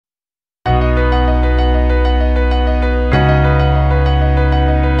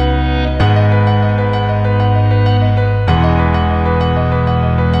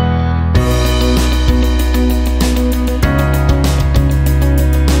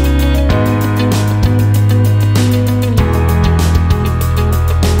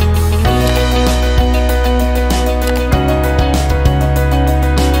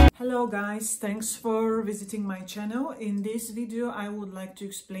visiting my channel. In this video I would like to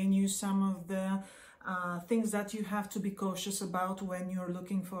explain you some of the things that you have to be cautious about when you're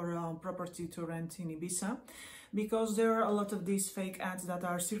looking for a property to rent in Ibiza, because there are a lot of these fake ads that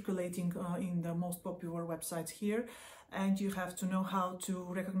are circulating in the most popular websites here, and you have to know how to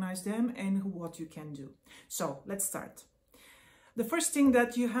recognize them and what you can do. So let's start. The first thing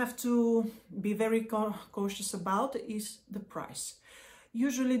that you have to be very cautious about is the price.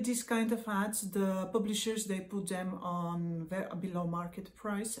 Usually these kind of ads, the publishers, they put them on below market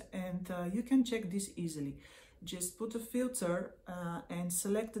price, and you can check this easily. Just put a filter and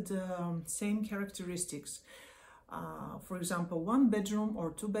select the same characteristics. For example, 1-bedroom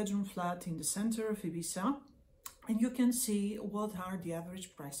or 2-bedroom flat in the center of Ibiza, and you can see what are the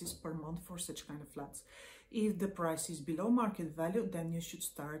average prices per month for such kind of flats. If the price is below market value, then you should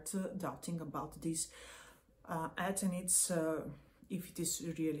start doubting about this ad, and it's if it is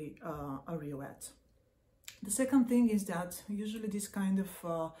really a real ad. The second thing is that usually this kind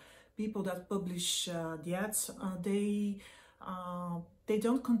of people that publish the ads, they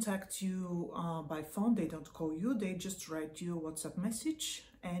don't contact you by phone, they don't call you, they just write you a WhatsApp message,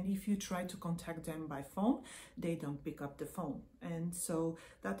 and if you try to contact them by phone, they don't pick up the phone. And so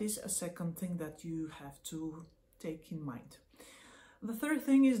that is a second thing that you have to take in mind. The third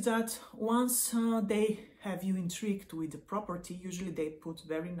thing is that once they have you intrigued with the property, usually they put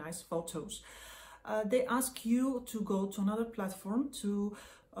very nice photos. They ask you to go to another platform to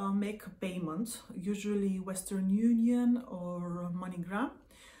make a payment, usually Western Union or MoneyGram.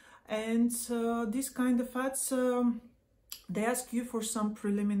 And this kind of ads, they ask you for some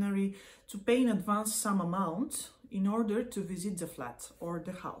preliminary, to pay in advance some amount in order to visit the flat or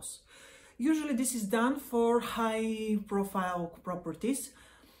the house. Usually this is done for high profile properties.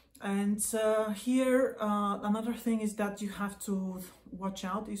 And here another thing is that you have to watch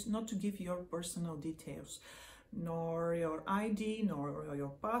out is not to give your personal details, nor your ID, nor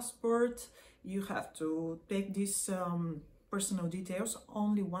your passport. You have to take these personal details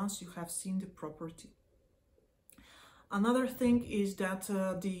only once you have seen the property. Another thing is that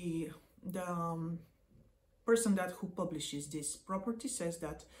the person who publishes this property says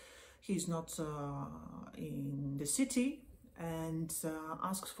that he's not in the city, and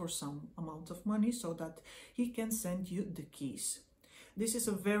asks for some amount of money so that he can send you the keys. This is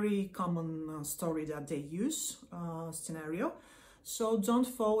a very common story that they use, scenario. So don't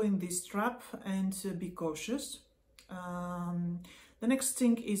fall in this trap and be cautious. The next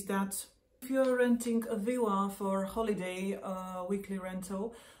thing is that if you're renting a villa for holiday, weekly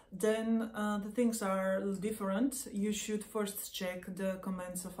rental, then the things are different. You should first check the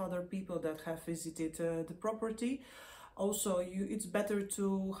comments of other people that have visited the property. Also, it's better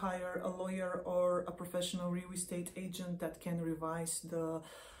to hire a lawyer or a professional real estate agent that can revise the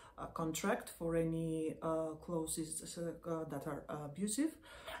contract for any clauses that are abusive.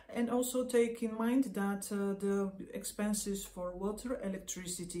 And also take in mind that the expenses for water,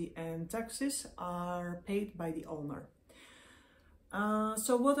 electricity and taxes are paid by the owner.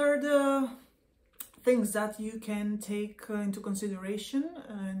 So what are the things that you can take into consideration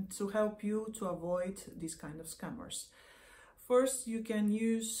and to help you to avoid these kind of scammers? First, you can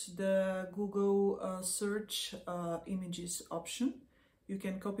use the Google search images option. You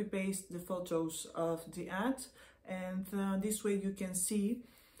can copy paste the photos of the ad, and this way you can see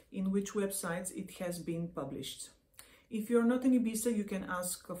in which websites it has been published. If you're not in Ibiza, you can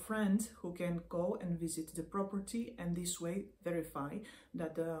ask a friend who can go and visit the property, and this way verify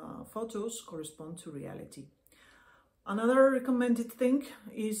that the photos correspond to reality. Another recommended thing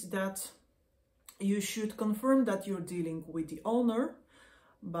is that you should confirm that you're dealing with the owner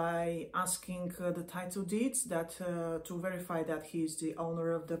by asking the title deeds that to verify that he is the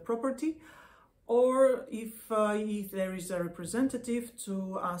owner of the property, or if there is a representative,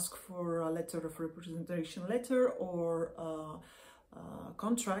 to ask for a letter of representation letter or a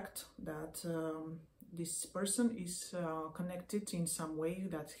contract that this person is connected in some way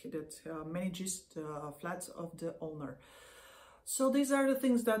that manages the flats of the owner. So these are the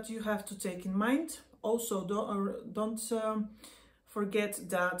things that you have to take in mind. Also, don't forget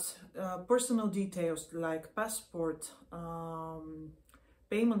that personal details like passport,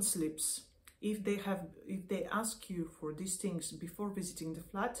 payment slips, if they ask you for these things before visiting the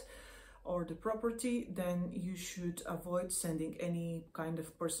flat or the property, then you should avoid sending any kind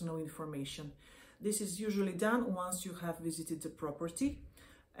of personal information. This is usually done once you have visited the property,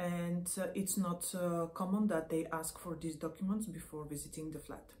 and it's not common that they ask for these documents before visiting the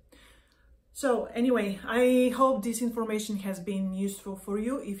flat. So anyway, I hope this information has been useful for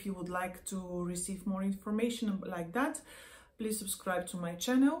you. If you would like to receive more information like that, please subscribe to my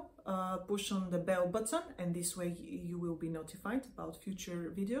channel, push on the bell button, and this way you will be notified about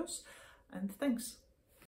future videos. And thanks.